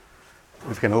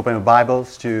If you can open your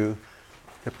Bibles to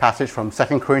the passage from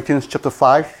 2 Corinthians chapter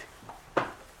 5.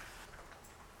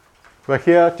 We're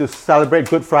here to celebrate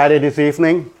Good Friday this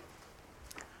evening.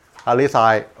 At least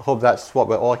I hope that's what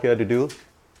we're all here to do.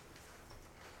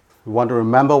 We want to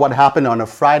remember what happened on a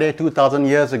Friday 2,000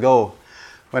 years ago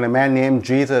when a man named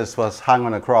Jesus was hung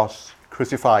on a cross,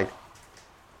 crucified,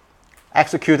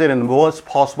 executed in the worst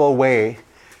possible way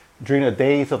during the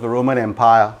days of the Roman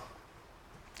Empire.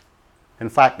 In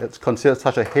fact, it's considered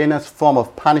such a heinous form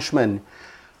of punishment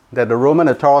that the Roman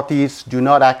authorities do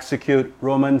not execute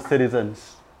Roman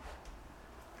citizens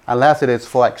unless it is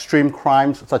for extreme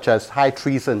crimes such as high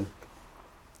treason.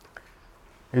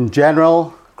 In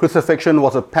general, crucifixion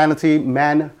was a penalty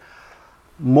meant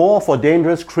more for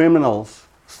dangerous criminals,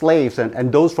 slaves,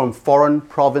 and those from foreign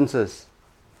provinces.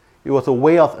 It was a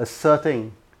way of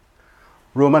asserting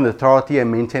Roman authority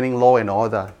and maintaining law and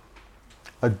order,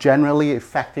 a generally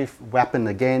effective weapon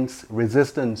against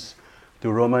resistance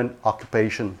to Roman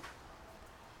occupation.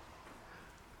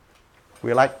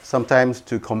 We like sometimes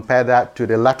to compare that to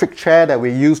the electric chair that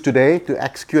we use today to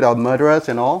execute our murderers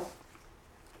and all.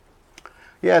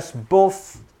 Yes,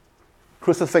 both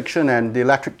crucifixion and the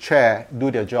electric chair do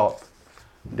their job.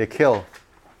 They kill.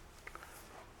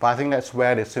 But I think that's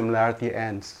where the similarity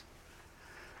ends.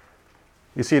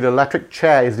 You see, the electric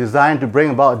chair is designed to bring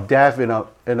about death in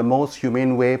the most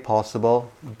humane way possible.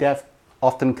 Death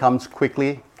often comes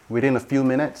quickly, within a few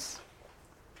minutes.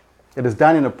 It is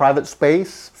done in a private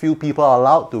space. Few people are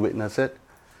allowed to witness it.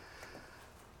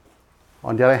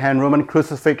 On the other hand, Roman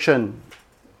crucifixion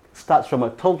starts from a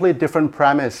totally different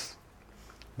premise.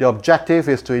 The objective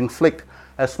is to inflict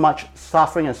as much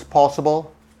suffering as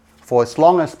possible, for as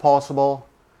long as possible,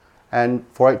 and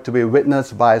for it to be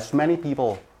witnessed by as many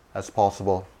people as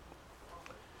possible.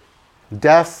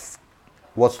 Death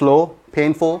was slow,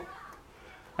 painful,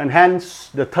 and hence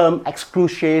the term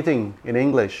excruciating in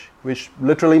English, which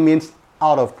literally means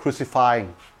out of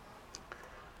crucifying.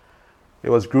 It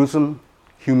was gruesome,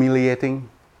 humiliating,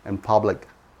 and public.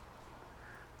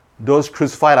 Those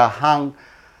crucified are hung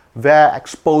there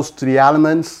exposed to the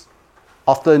elements,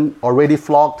 often already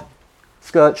flogged,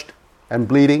 scourged, and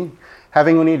bleeding,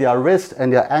 having only their wrist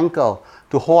and their ankle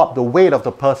to hold up the weight of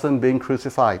the person being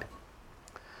crucified.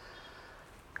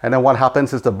 And then what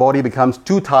happens is the body becomes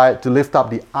too tired to lift up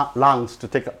the lungs to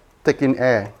take in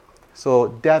air. So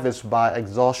death is by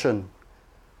exhaustion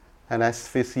and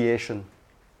asphyxiation.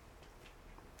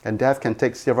 And death can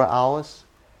take several hours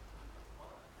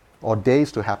or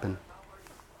days to happen.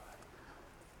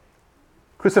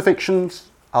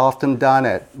 Crucifixions are often done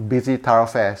at busy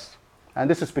thoroughfares. And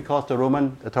this is because the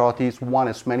Roman authorities want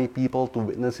as many people to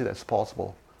witness it as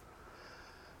possible.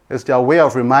 It's their way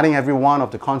of reminding everyone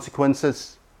of the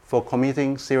consequences for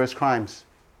committing serious crimes.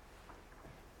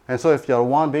 And so if you're the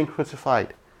one being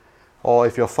crucified, or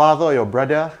if your father or your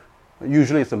brother,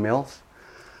 usually it's the males,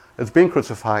 is being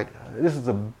crucified, this is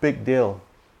a big deal.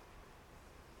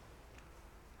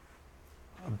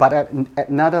 But at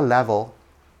another level,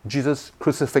 Jesus'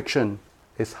 crucifixion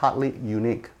is hardly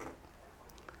unique.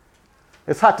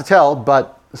 It's hard to tell,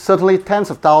 but certainly tens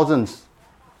of thousands,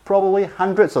 probably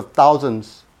hundreds of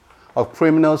thousands of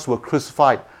criminals were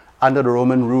crucified under the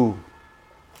Roman rule.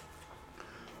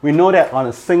 We know that on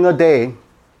a single day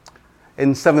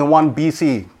in 71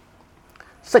 BC,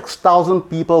 6,000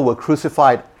 people were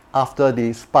crucified after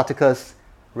the Spartacus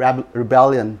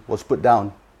rebellion was put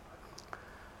down.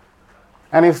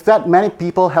 And if that many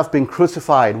people have been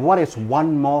crucified, what is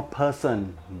one more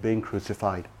person being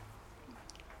crucified?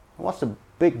 What's the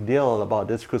big deal about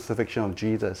this crucifixion of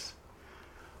Jesus?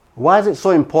 Why is it so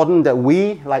important that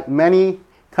we, like many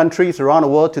countries around the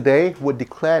world today, would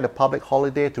declare it a public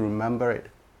holiday to remember it?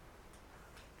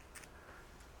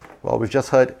 Well, we've just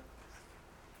heard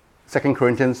 2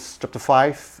 Corinthians chapter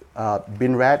 5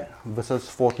 been read, verses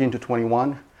 14 to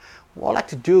 21. What I'd like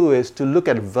to do is to look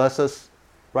at verses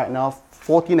right now,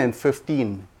 14 and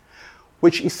 15,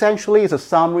 which essentially is a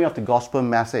summary of the gospel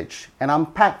message, and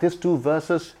unpack these two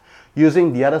verses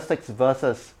using the other 6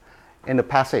 verses in the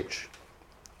passage.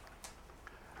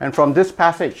 And from this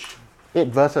passage, 8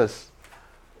 verses,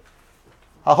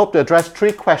 I hope to address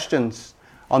 3 questions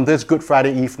on this Good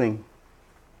Friday evening.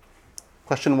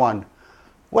 Question 1,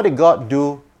 what did God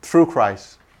do through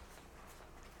Christ?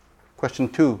 Question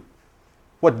 2,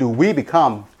 what do we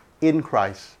become in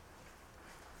Christ?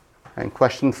 And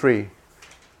question 3,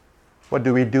 what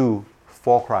do we do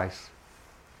for Christ?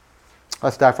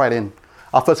 Let's dive right in.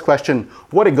 Our first question,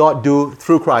 what did God do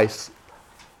through Christ?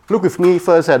 Look with me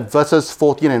first at verses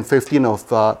 14 and 15 of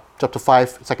chapter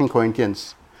 5, 2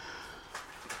 Corinthians.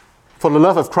 For the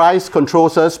love of Christ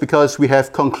controls us because we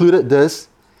have concluded this,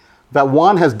 that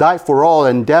one has died for all,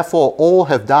 and therefore all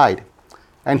have died.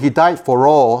 And he died for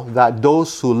all, that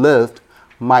those who lived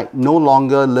might no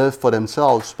longer live for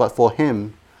themselves, but for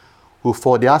him who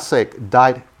for their sake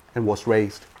died and was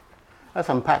raised. Let's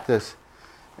unpack this.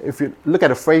 If you look at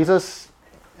the phrases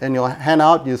in your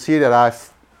handout, you see that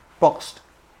I've boxed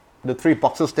the 3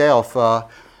 boxes there of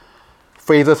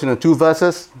phrases in the 2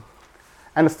 verses.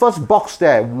 And the first box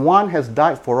there, one has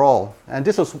died for all. And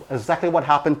this is exactly what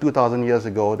happened 2,000 years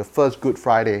ago, the first Good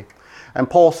Friday. And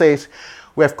Paul says,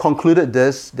 we have concluded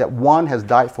this, that one has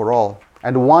died for all.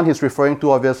 And the one he's referring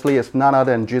to, obviously, is none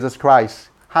other than Jesus Christ,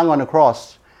 hung on the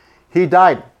cross. He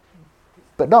died.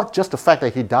 But not just the fact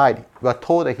that he died. We are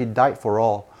told that he died for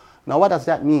all. Now, what does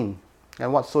that mean?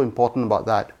 And what's so important about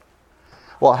that?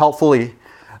 Well, helpfully,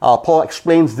 Paul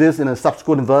explains this in the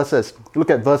subsequent verses. Look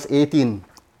at verse 18.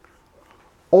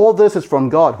 All this is from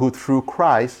God, who through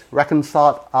Christ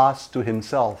reconciled us to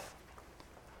himself.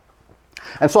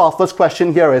 And so our first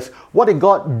question here is, what did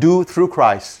God do through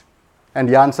Christ? And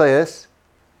the answer is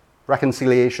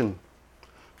reconciliation.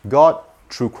 God,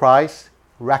 through Christ,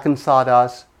 reconciled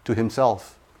us to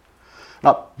himself.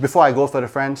 Now, before I go further,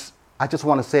 friends, I just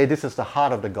want to say this is the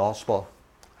heart of the gospel.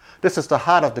 This is the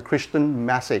heart of the Christian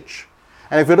message.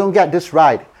 And if we don't get this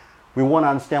right, we won't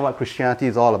understand what Christianity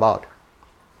is all about.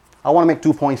 I want to make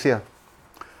 2 points here.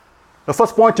 The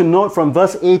first point to note from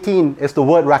verse 18 is the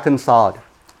word reconciled.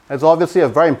 It's obviously a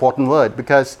very important word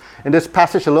because in this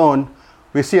passage alone,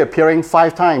 we see appearing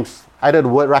 5 times either the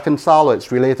word reconcile or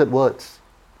its related words.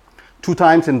 2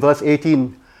 times in verse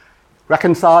 18,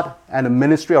 reconciled and the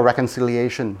ministry of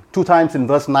reconciliation. 2 times in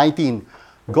verse 19,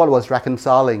 God was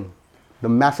reconciling, the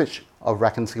message of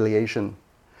reconciliation.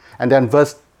 And then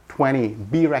verse 20,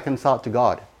 be reconciled to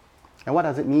God. And what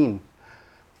does it mean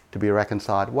to be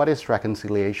reconciled? What is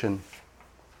reconciliation?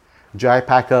 J.I.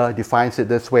 Packer defines it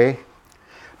this way.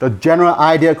 The general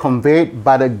idea conveyed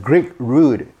by the Greek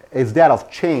root is that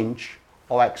of change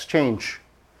or exchange.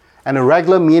 And the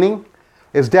regular meaning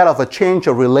is that of a change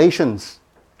of relations,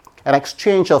 an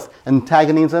exchange of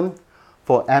antagonism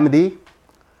for amity,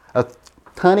 a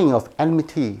turning of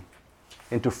enmity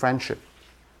into friendship.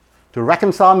 To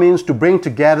reconcile means to bring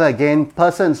together again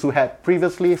persons who had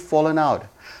previously fallen out,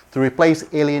 to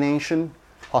replace alienation,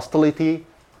 hostility,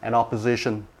 and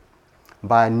opposition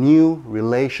by a new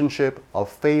relationship of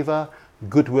favor,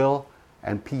 goodwill,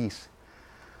 and peace.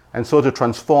 And so to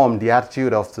transform the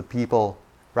attitude of the people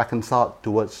reconciled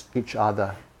towards each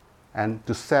other and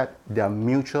to set their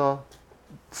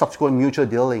subsequent mutual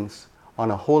dealings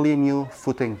on a wholly new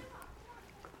footing.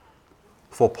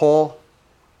 For Paul,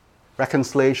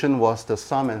 reconciliation was the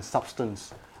sum and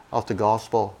substance of the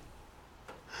gospel.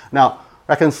 Now,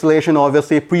 reconciliation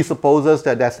obviously presupposes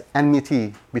that there's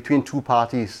enmity between 2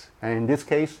 parties, and in this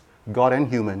case, God and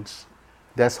humans.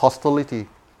 There's hostility.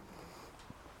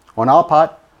 On our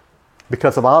part,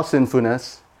 because of our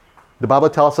sinfulness, the Bible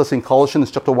tells us in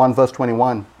Colossians chapter 1, verse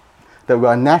 21, that we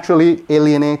are naturally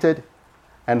alienated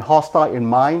and hostile in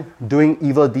mind, doing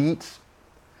evil deeds.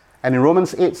 And in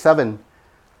Romans 8:7,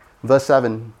 verse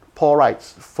 7, Paul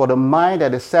writes, for the mind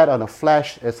that is set on the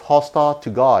flesh is hostile to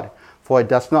God, for it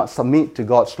does not submit to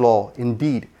God's law.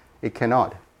 Indeed, it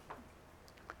cannot.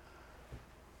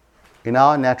 In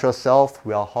our natural self,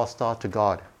 we are hostile to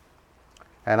God.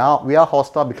 And we are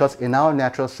hostile because in our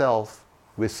natural self,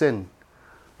 we sin.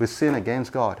 We sin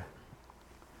against God.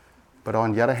 But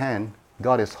on the other hand,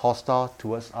 God is hostile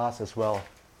towards us as well.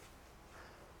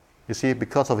 You see,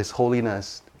 because of his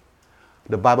holiness,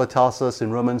 the Bible tells us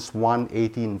in Romans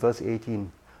 1:18, verse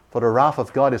 18, for the wrath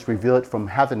of God is revealed from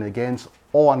heaven against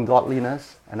all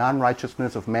ungodliness and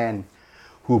unrighteousness of men,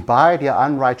 who by their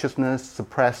unrighteousness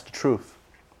suppress the truth.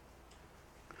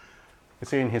 You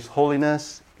see, in his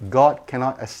holiness, God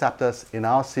cannot accept us in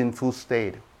our sinful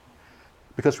state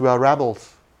because we are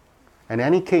rebels. And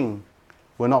any king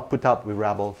will not put up with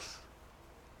rebels.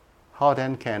 How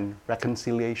then can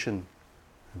reconciliation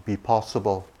be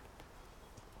possible?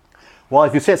 Well,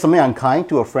 if you said something unkind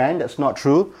to a friend that's not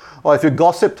true, or if you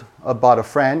gossiped about a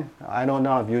friend, I know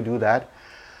none of you do that,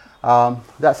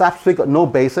 that's absolutely got no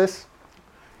basis.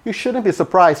 You shouldn't be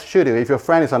surprised, should you, if your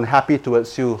friend is unhappy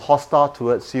towards you, hostile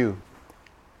towards you.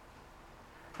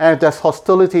 And if there's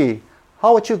hostility,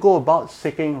 how would you go about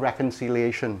seeking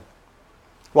reconciliation?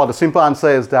 Well, the simple answer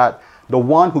is that the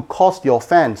one who caused the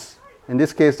offense, in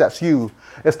this case that's you,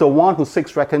 is the one who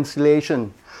seeks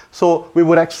reconciliation. So we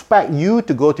would expect you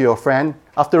to go to your friend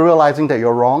after realizing that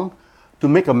you're wrong, to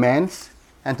make amends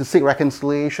and to seek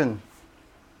reconciliation.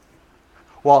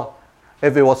 Well,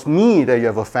 if it was me that you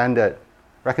have offended,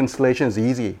 reconciliation is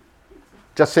easy.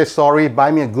 Just say sorry, buy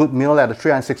me a good meal at the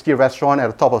 360 restaurant at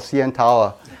the top of CN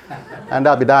Tower, and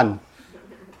that'll be done.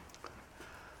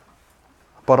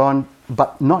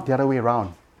 But not the other way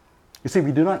around. You see,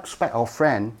 we do not expect our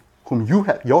friend, whom you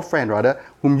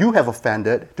have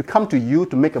offended, to come to you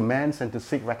to make amends and to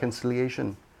seek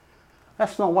reconciliation.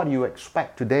 That's not what you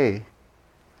expect today.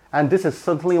 And this is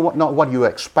certainly not what you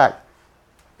expect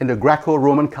in the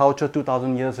Greco-Roman culture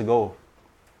 2,000 years ago.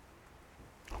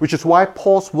 Which is why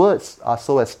Paul's words are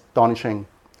so astonishing.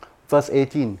 Verse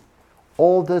 18,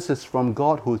 all this is from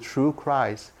God who through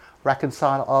Christ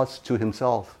reconciled us to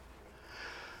himself.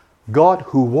 God,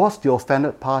 who was the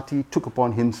offended party, took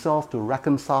upon himself to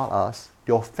reconcile us,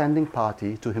 the offending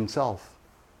party, to himself.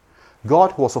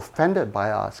 God, who was offended by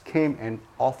us, came and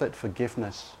offered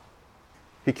forgiveness.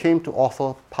 He came to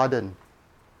offer pardon,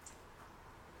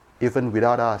 even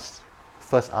without us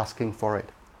first asking for it.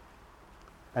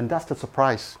 And that's the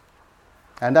surprise.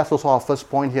 And that's also our first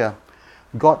point here.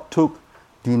 God took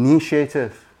the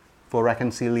initiative for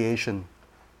reconciliation.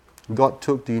 God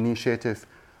took the initiative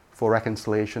for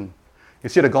reconciliation. You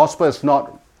see, the gospel is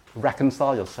not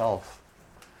reconcile yourself,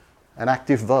 an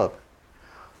active verb.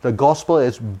 The gospel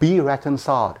is be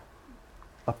reconciled,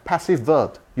 a passive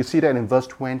verb. You see that in verse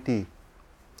 20.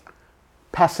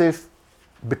 Passive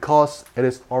because it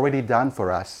is already done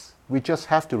for us. We just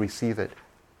have to receive it.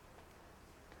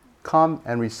 Come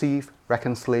and receive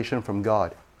reconciliation from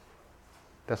God.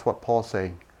 That's what Paul's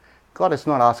saying. God is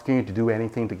not asking you to do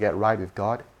anything to get right with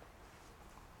God.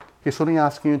 He's only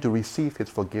asking you to receive his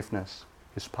forgiveness,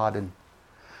 his pardon.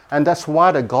 And that's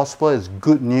why the gospel is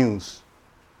good news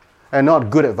and not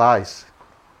good advice.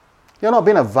 You're not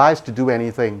being advised to do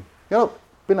anything. You're not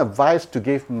being advised to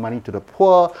give money to the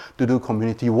poor, to do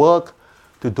community work,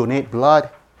 to donate blood,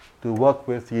 to work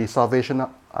with the Salvation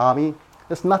Army.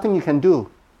 There's nothing you can do.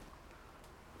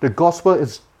 The gospel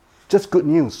is just good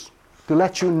news to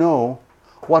let you know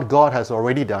what God has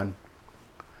already done.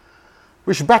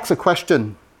 Which begs the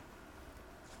question,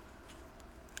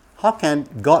 how can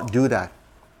God do that?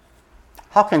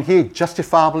 How can he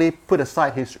justifiably put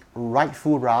aside his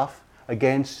rightful wrath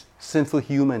against sinful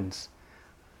humans?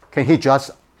 Can he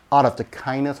just, out of the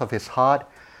kindness of his heart,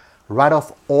 write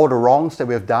off all the wrongs that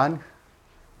we have done,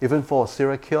 even for a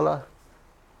serial killer,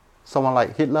 someone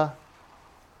like Hitler?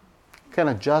 Can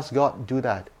a just God do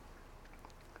that?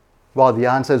 Well, the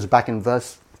answer is back in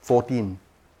verse 14.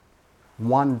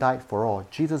 One died for all.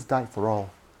 Jesus died for all.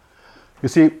 You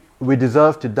see, we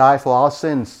deserve to die for our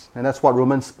sins. And that's what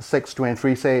Romans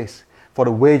 6:23 says. For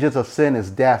the wages of sin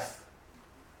is death.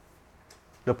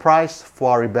 The price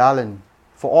for our rebellion,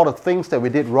 for all the things that we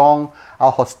did wrong,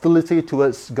 our hostility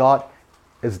towards God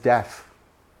is death.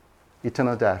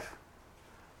 Eternal death.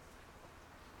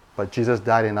 But Jesus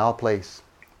died in our place.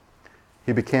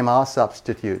 He became our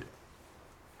substitute.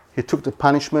 He took the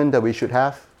punishment that we should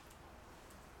have.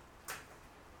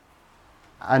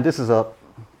 And this is a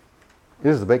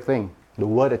big thing. The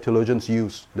word that theologians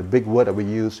use, the big word that we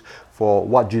use for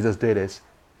what Jesus did is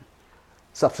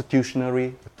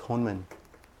substitutionary atonement.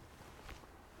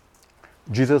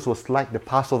 Jesus was like the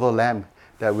Passover lamb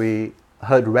that we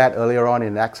heard read earlier on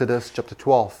in Exodus chapter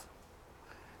 12.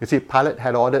 You see, Pilate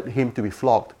had ordered him to be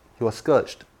flogged. He was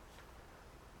scourged.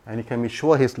 And you can be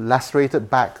sure his lacerated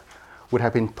back would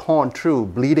have been torn through,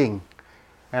 bleeding.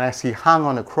 And as he hung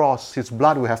on the cross, his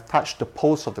blood would have touched the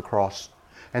post of the cross.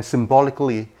 And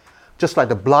symbolically, just like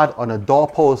the blood on the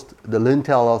doorpost, the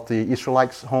lintel of the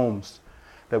Israelites' homes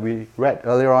that we read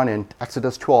earlier on in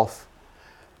Exodus 12,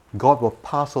 God will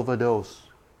pass over those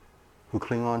who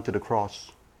cling on to the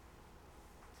cross.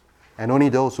 And only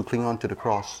those who cling on to the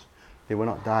cross, they will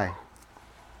not die.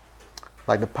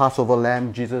 Like the Passover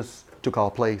lamb, Jesus took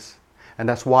our place. And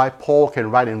that's why Paul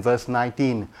can write in verse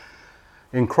 19,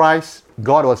 in Christ,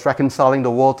 God was reconciling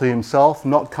the world to himself,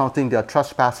 not counting their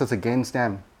trespasses against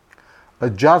them. A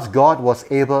just God was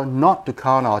able not to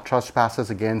count our trespasses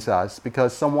against us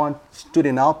because someone stood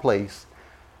in our place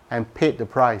and paid the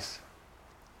price.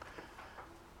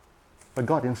 But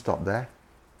God didn't stop there.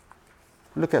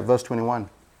 Look at verse 21.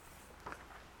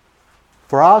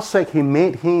 For our sake he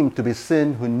made him to be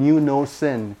sin who knew no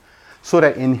sin, so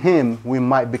that in him we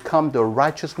might become the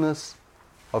righteousness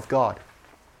of God.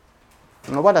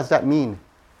 Now, what does that mean?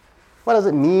 What does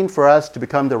it mean for us to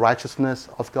become the righteousness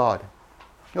of God?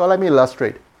 Well, let me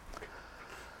illustrate.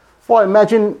 Well,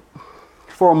 imagine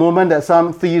for a moment that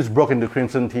some thieves broke into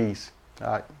Crimson Teas.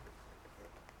 I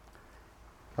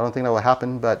don't think that will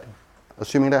happen, but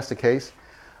assuming that's the case.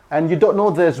 And you don't know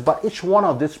this, but each one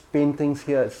of these paintings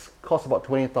here costs about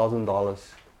 $20,000.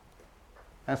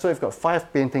 And so you've got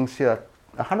 5 paintings here,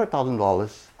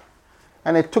 $100,000.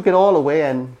 And they took it all away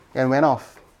and went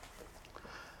off.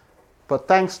 But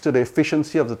thanks to the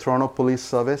efficiency of the Toronto Police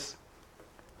Service,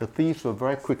 the thieves were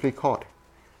very quickly caught.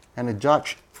 And the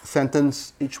judge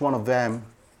sentenced each one of them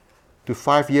to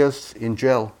 5 years in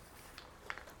jail.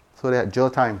 So they had jail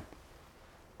time.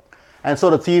 And so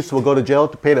the thieves will go to jail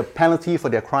to pay the penalty for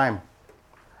their crime.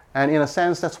 And in a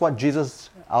sense, that's what Jesus,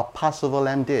 our Passover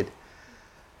lamb, did.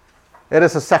 It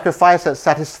is a sacrifice that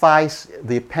satisfies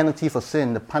the penalty for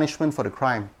sin, the punishment for the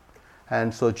crime.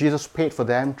 And so Jesus paid for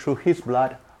them through his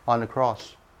blood on the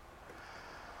cross.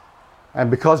 And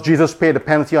because Jesus paid the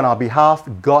penalty on our behalf,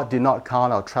 God did not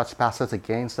count our trespasses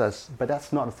against us. But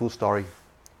that's not the full story.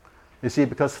 You see,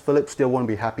 because Philip still won't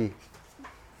be happy.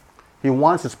 He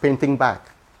wants his painting back.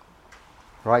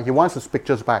 Right? He wants his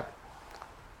pictures back.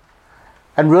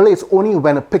 And really, it's only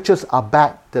when the pictures are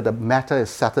back that the matter is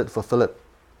settled for Philip.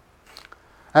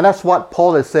 And that's what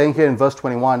Paul is saying here in verse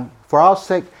 21. For our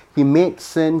sake, he made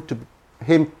him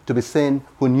to be sin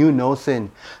who knew no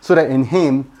sin, so that in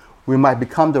him we might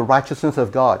become the righteousness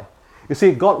of God. You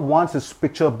see, God wants his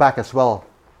picture back as well.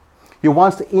 He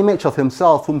wants the image of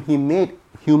himself whom he made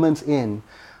humans in,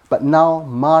 but now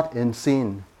marred in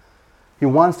sin. He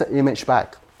wants the image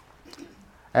back.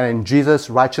 And in Jesus'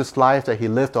 righteous life that he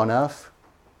lived on earth,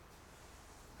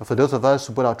 and for those of us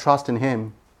who put our trust in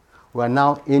him, we are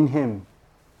now in him,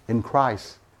 in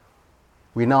Christ.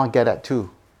 We now get that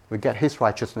too. We get his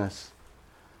righteousness.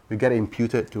 We get it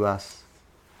imputed to us.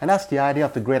 And that's the idea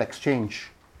of the great exchange.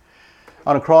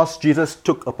 On the cross, Jesus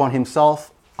took upon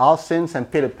himself our sins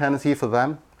and paid a penalty for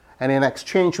them. And in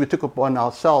exchange, we took upon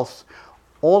ourselves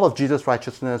all of Jesus'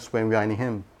 righteousness when we are in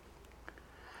him.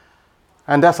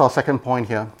 And that's our second point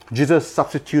here. Jesus'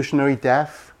 substitutionary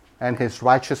death and his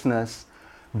righteousness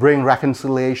bring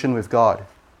reconciliation with God.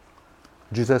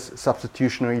 Jesus'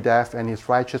 substitutionary death and his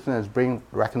righteousness bring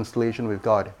reconciliation with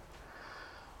God.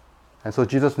 And so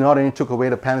Jesus not only took away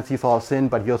the penalty for our sin,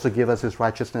 but he also gave us his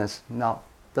righteousness. Now,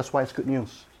 that's why it's good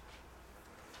news.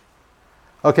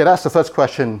 Okay, that's the first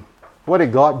question. What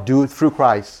did God do through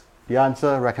Christ? The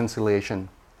answer, reconciliation.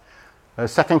 The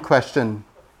second question,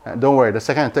 don't worry, the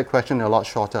second and third question are a lot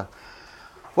shorter.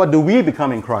 What do we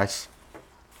become in Christ?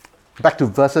 Back to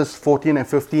verses 14 and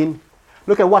 15.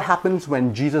 Look at what happens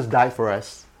when Jesus died for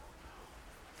us.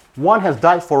 One has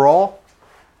died for all,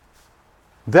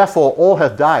 therefore all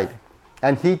have died.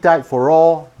 And he died for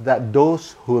all, that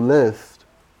those who live.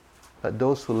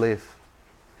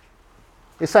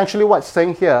 Essentially what's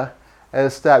saying here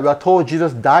is that we are told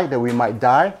Jesus died that we might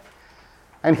die,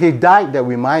 and he died that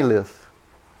we might live.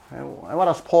 And what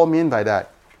does Paul mean by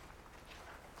that?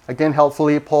 Again,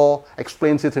 helpfully, Paul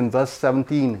explains it in verse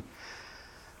 17.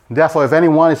 Therefore, if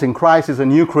anyone is in Christ, is a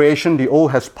new creation. The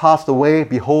old has passed away.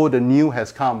 Behold, the new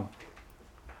has come.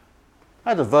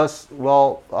 That's a verse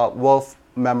worth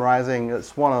memorizing.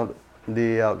 It's one of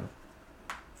the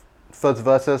first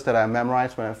verses that I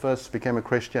memorized when I first became a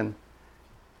Christian.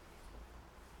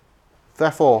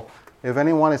 Therefore, if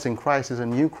anyone is in Christ, is a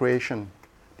new creation.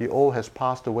 The old has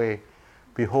passed away.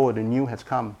 Behold, the new has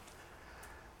come.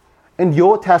 In the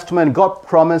Old Testament, God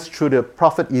promised through the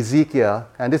prophet Ezekiel,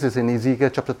 and this is in Ezekiel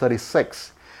chapter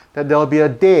 36, that there will be a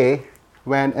day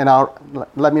when,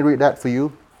 let me read that for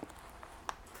you.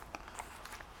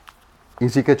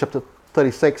 Ezekiel chapter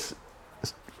 36,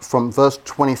 from verse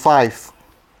 25.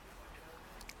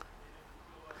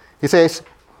 He says,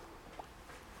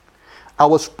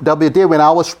 there'll be a day when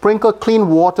I will sprinkle clean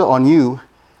water on you,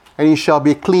 and you shall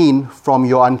be clean from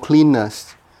your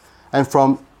uncleanness, and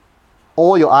from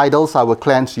all your idols I will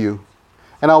cleanse you.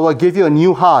 And I will give you a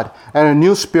new heart, and a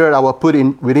new spirit I will put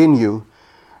within you.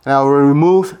 And I will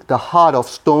remove the heart of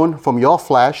stone from your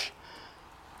flesh,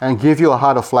 and give you a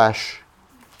heart of flesh.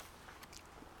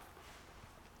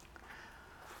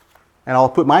 And I will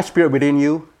put my spirit within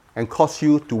you, and cause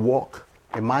you to walk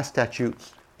in my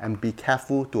statutes, and be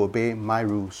careful to obey my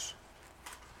rules.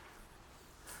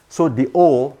 So the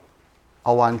old,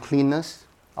 our uncleanness,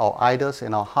 our idols,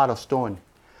 and our heart of stone,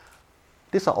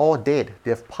 these are all dead.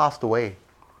 They have passed away.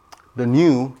 The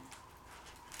new,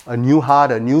 a new heart,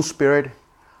 a new spirit,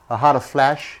 a heart of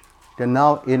flesh, they're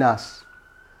now in us.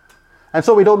 And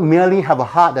so we don't merely have a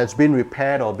heart that's been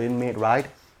repaired or been made right.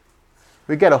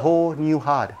 We get a whole new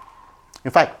heart.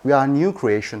 In fact, we are a new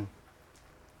creation.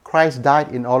 Christ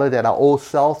died in order that our old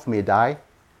self may die,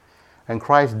 and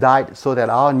Christ died so that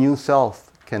our new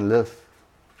self can live.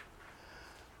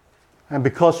 And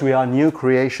because we are a new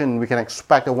creation, we can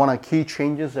expect that one of the key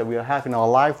changes that we'll have in our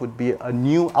life would be a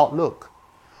new outlook.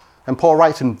 And Paul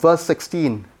writes in verse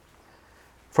 16,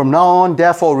 from now on,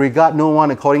 therefore, regard no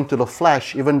one according to the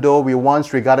flesh, even though we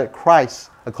once regarded Christ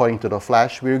according to the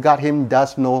flesh. We regard him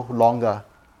thus no longer.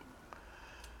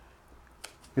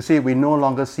 You see, we no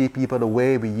longer see people the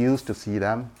way we used to see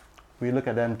them. We look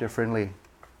at them differently.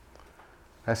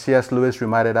 As C.S. Lewis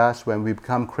reminded us, when we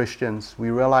become Christians, we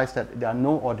realize that there are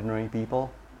no ordinary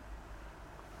people.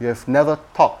 We have never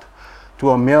talked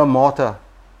to a mere mortal.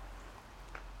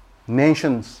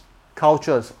 Nations,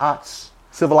 cultures, arts,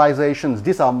 civilizations,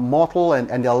 these are mortal,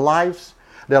 and their life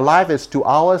is to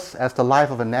ours as the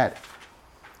life of a gnat.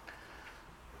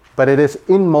 But it is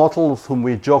immortals whom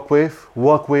we joke with,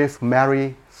 work with,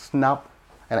 marry, snub,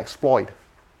 and exploit.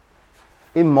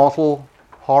 Immortal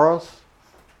horrors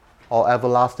or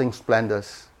everlasting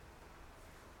splendors.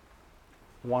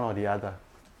 One or the other.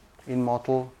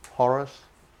 Immortal horrors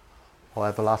or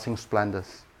everlasting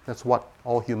splendors. That's what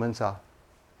all humans are.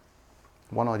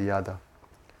 One or the other.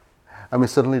 And we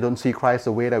certainly don't see Christ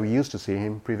the way that we used to see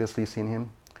him, previously seen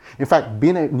him. In fact,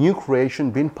 being a new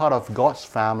creation, being part of God's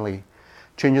family,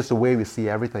 changes the way we see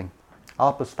everything.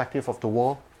 Our perspective of the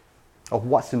world, of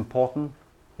what's important,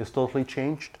 is totally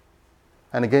changed.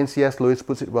 And again, C.S. Lewis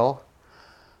puts it well.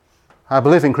 I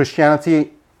believe in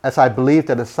Christianity as I believe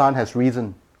that the sun has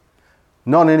risen,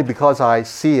 not only because I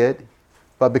see it,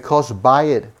 but because by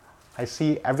it I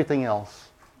see everything else.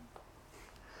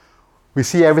 We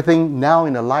see everything now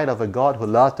in the light of a God who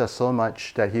loved us so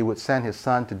much that he would send his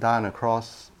son to die on a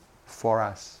cross for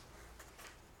us.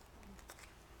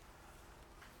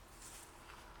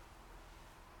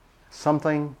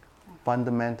 Something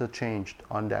fundamental changed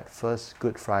on that first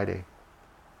Good Friday.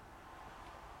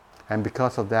 And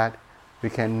because of that, we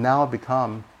can now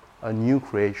become a new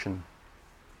creation.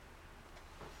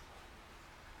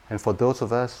 And for those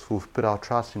of us who've put our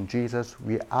trust in Jesus,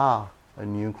 we are a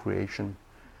new creation.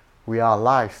 We are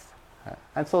alive.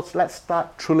 And so let's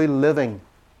start truly living.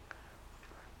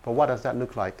 But what does that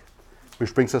look like?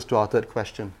 Which brings us to our third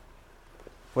question.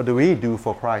 What do we do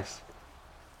for Christ?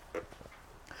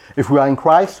 If we are in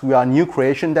Christ, we are a new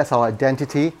creation. That's our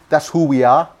identity. That's who we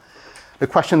are. The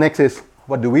question next is,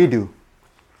 what do we do?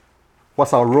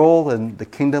 What's our role in the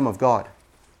kingdom of God?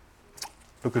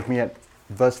 Look with me at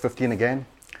verse 15 again.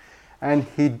 And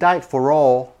he died for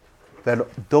all,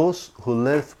 that those who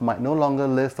live might no longer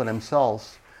live for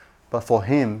themselves, but for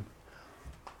him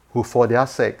who for their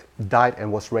sake died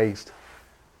and was raised.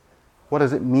 What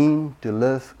does it mean to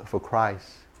live for Christ?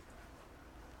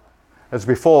 As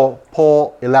before,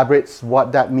 Paul elaborates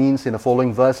what that means in the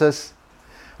following verses.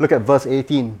 Look at verse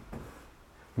 18.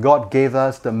 God gave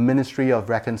us the ministry of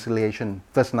reconciliation.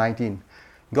 Verse 19.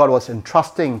 God was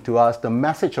entrusting to us the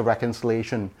message of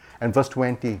reconciliation. And verse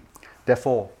 20.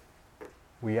 Therefore,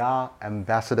 we are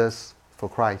ambassadors for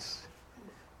Christ.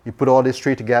 You put all these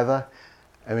three together,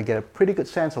 and we get a pretty good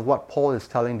sense of what Paul is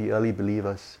telling the early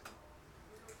believers.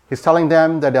 He's telling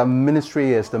them that their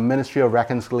ministry is the ministry of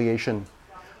reconciliation,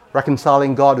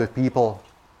 reconciling God with people.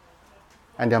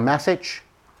 And their message,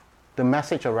 the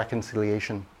message of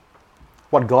reconciliation.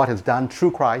 What God has done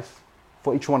through Christ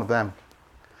for each one of them.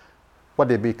 What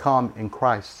they become in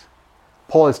Christ.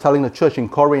 Paul is telling the church in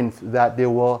Corinth that they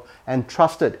were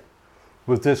entrusted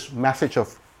with this message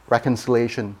of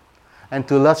reconciliation. And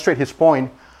to illustrate his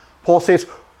point, Paul says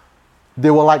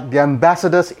they were like the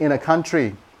ambassadors in a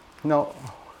country.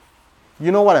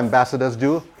 You know what ambassadors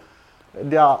do?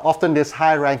 They are often these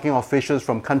high-ranking officials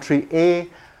from country A,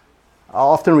 are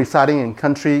often residing in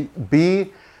country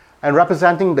B, and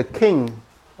representing the king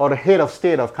or the head of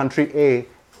state of country A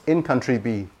in country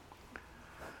B.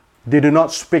 They do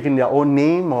not speak in their own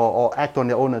name or act on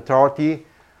their own authority.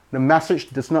 The message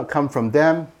does not come from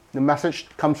them. The message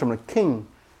comes from the king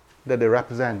that they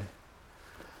represent.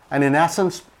 And in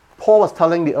essence, Paul was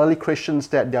telling the early Christians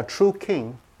that their true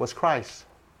king was Christ.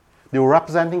 They were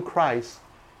representing Christ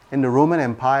in the Roman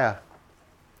Empire.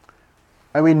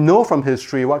 And we know from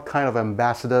history what kind of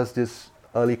ambassadors these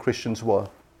early Christians were.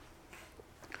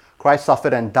 Christ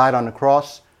suffered and died on the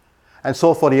cross. And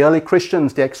so for the early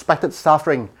Christians, they expected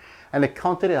suffering, and they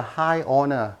counted it a high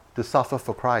honor to suffer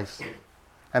for Christ.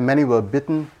 And many were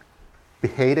beaten,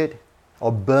 beheaded,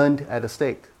 or burned at the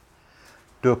stake.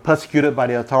 They were persecuted by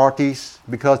the authorities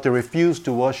because they refused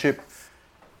to worship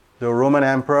the Roman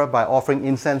emperor by offering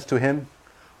incense to him.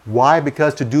 Why?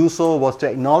 Because to do so was to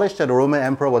acknowledge that the Roman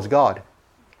emperor was God.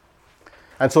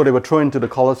 And so they were thrown into the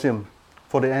Colosseum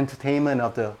for the entertainment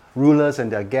of the rulers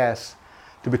and their guests,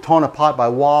 to be torn apart by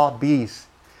wild beasts.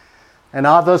 And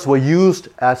others were used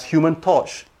as human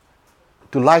torch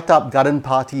to light up garden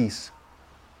parties.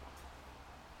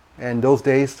 In those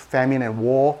days, famine and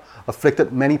war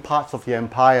afflicted many parts of the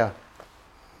empire.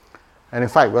 And in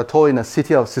fact, we're told in the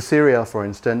city of Caesarea, for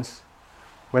instance,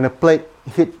 when a plague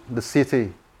hit the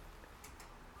city,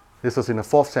 this was in the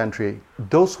 4th century,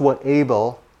 those who were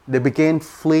able, they began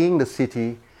fleeing the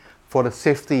city for the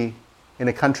safety in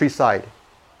the countryside.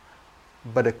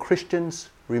 But the Christians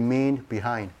remained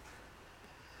behind.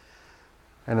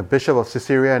 And the bishop of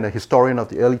Caesarea and a historian of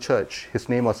the early church, his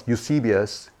name was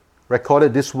Eusebius,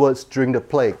 recorded these words during the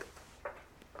plague.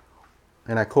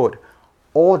 And I quote,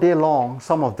 "All day long,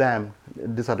 some of them,"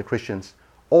 these are the Christians,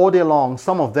 "all day long,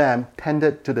 some of them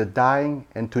tended to the dying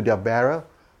and to their bearer,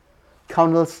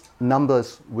 countless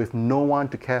numbers with no one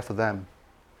to care for them.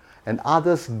 And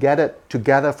others gathered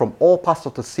together from all parts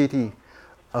of the city,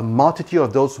 a multitude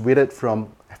of those withered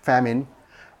from famine,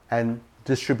 and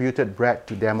distributed bread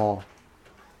to them all."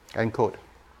 End quote.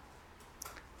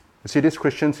 You see, these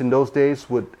Christians in those days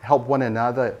would help one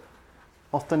another,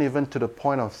 often even to the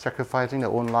point of sacrificing their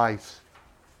own lives,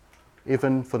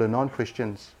 even for the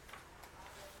non-Christians.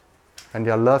 And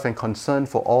their love and concern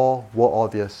for all were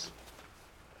obvious.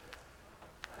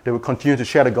 They would continue to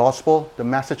share the gospel, the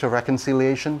message of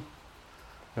reconciliation.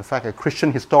 In fact, a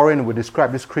Christian historian would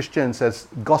describe these Christians as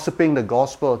gossiping the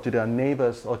gospel to their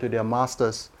neighbors or to their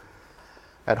masters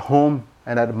at home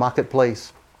and at the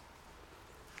marketplace.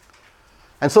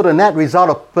 And so the net result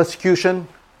of persecution,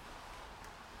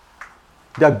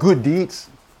 their good deeds,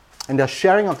 and their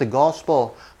sharing of the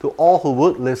gospel to all who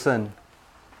would listen,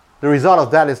 the result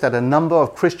of that is that the number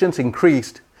of Christians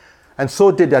increased, and so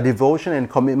did their devotion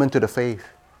and commitment to the faith.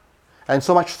 And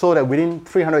so much so that within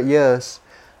 300 years,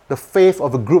 the faith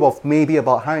of a group of maybe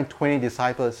about 120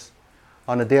 disciples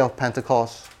on the day of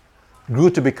Pentecost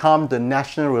grew to become the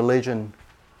national religion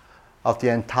of the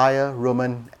entire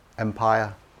Roman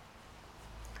Empire.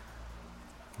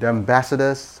 The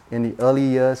ambassadors in the early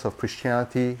years of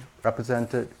Christianity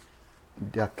represented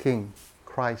their King,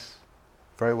 Christ,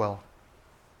 very well.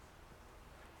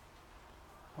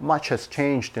 Much has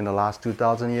changed in the last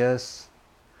 2,000 years,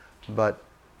 but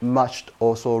much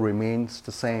also remains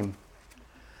the same.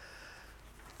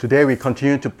 Today we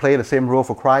continue to play the same role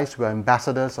for Christ. We are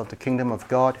ambassadors of the kingdom of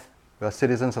God. We are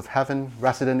citizens of heaven,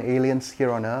 resident aliens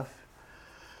here on earth.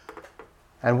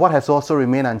 And what has also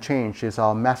remained unchanged is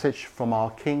our message from our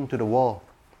King to the world.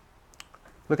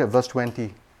 Look at verse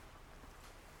 20.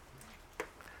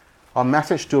 Our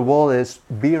message to the world is,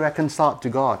 be reconciled to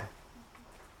God.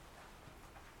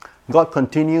 God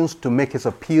continues to make his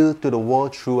appeal to the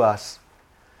world through us.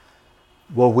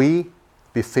 Will we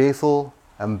be faithful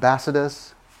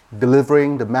ambassadors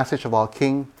delivering the message of our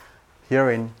King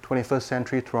here in 21st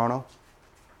century Toronto?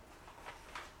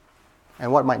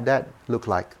 And what might that look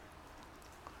like?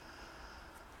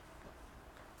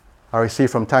 I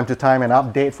receive from time to time an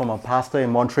update from a pastor in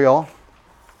Montreal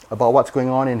about what's going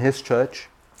on in his church.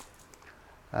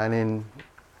 And in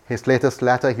his latest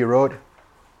letter he wrote,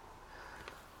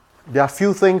 "There are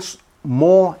few things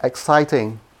more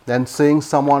exciting than seeing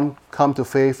someone come to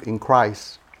faith in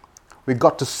Christ. We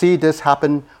got to see this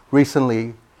happen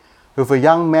recently with a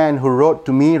young man who wrote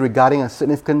to me regarding a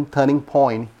significant turning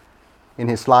point in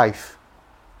his life."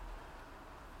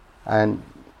 And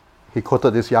he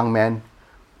quoted this young man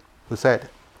who said,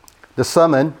 "The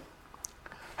sermon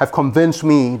have convinced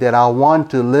me that I want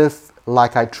to live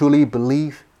like I truly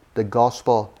believe the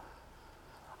gospel.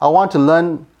 I want to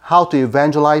learn how to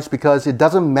evangelize because it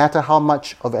doesn't matter how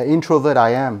much of an introvert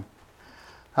I am.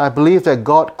 I believe that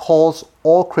God calls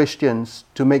all Christians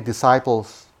to make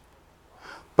disciples.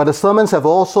 But the sermons have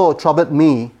also troubled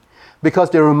me because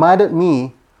they reminded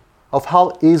me of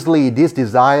how easily these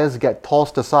desires get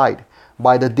tossed aside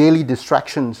by the daily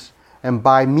distractions and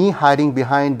by me hiding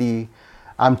behind the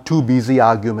 'I'm too busy'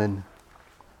 argument.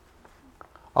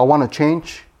 I want to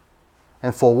change,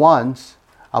 and for once,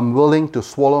 I'm willing to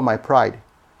swallow my pride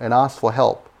and ask for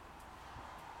help."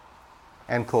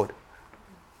 End quote.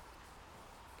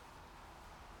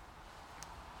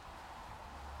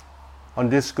 On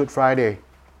this Good Friday,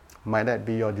 might that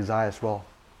be your desire as well?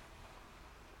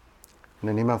 In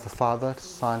the name of the Father, the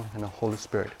Son, and the Holy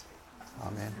Spirit.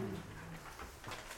 Amen.